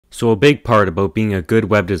So a big part about being a good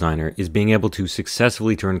web designer is being able to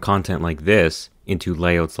successfully turn content like this into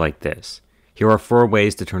layouts like this. Here are 4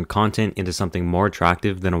 ways to turn content into something more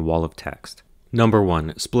attractive than a wall of text. Number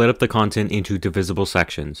 1, split up the content into divisible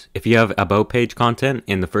sections. If you have about page content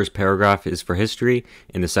and the first paragraph is for history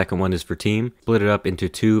and the second one is for team, split it up into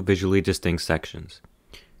 2 visually distinct sections.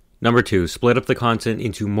 Number 2, split up the content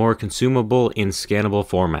into more consumable and scannable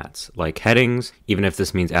formats, like headings, even if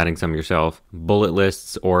this means adding some yourself, bullet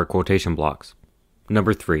lists, or quotation blocks.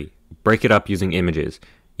 Number 3, break it up using images.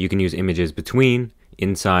 You can use images between,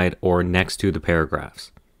 inside, or next to the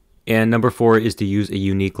paragraphs. And number 4 is to use a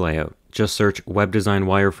unique layout. Just search web design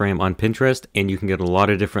wireframe on Pinterest and you can get a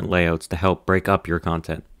lot of different layouts to help break up your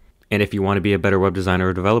content. And if you want to be a better web designer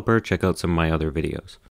or developer, check out some of my other videos.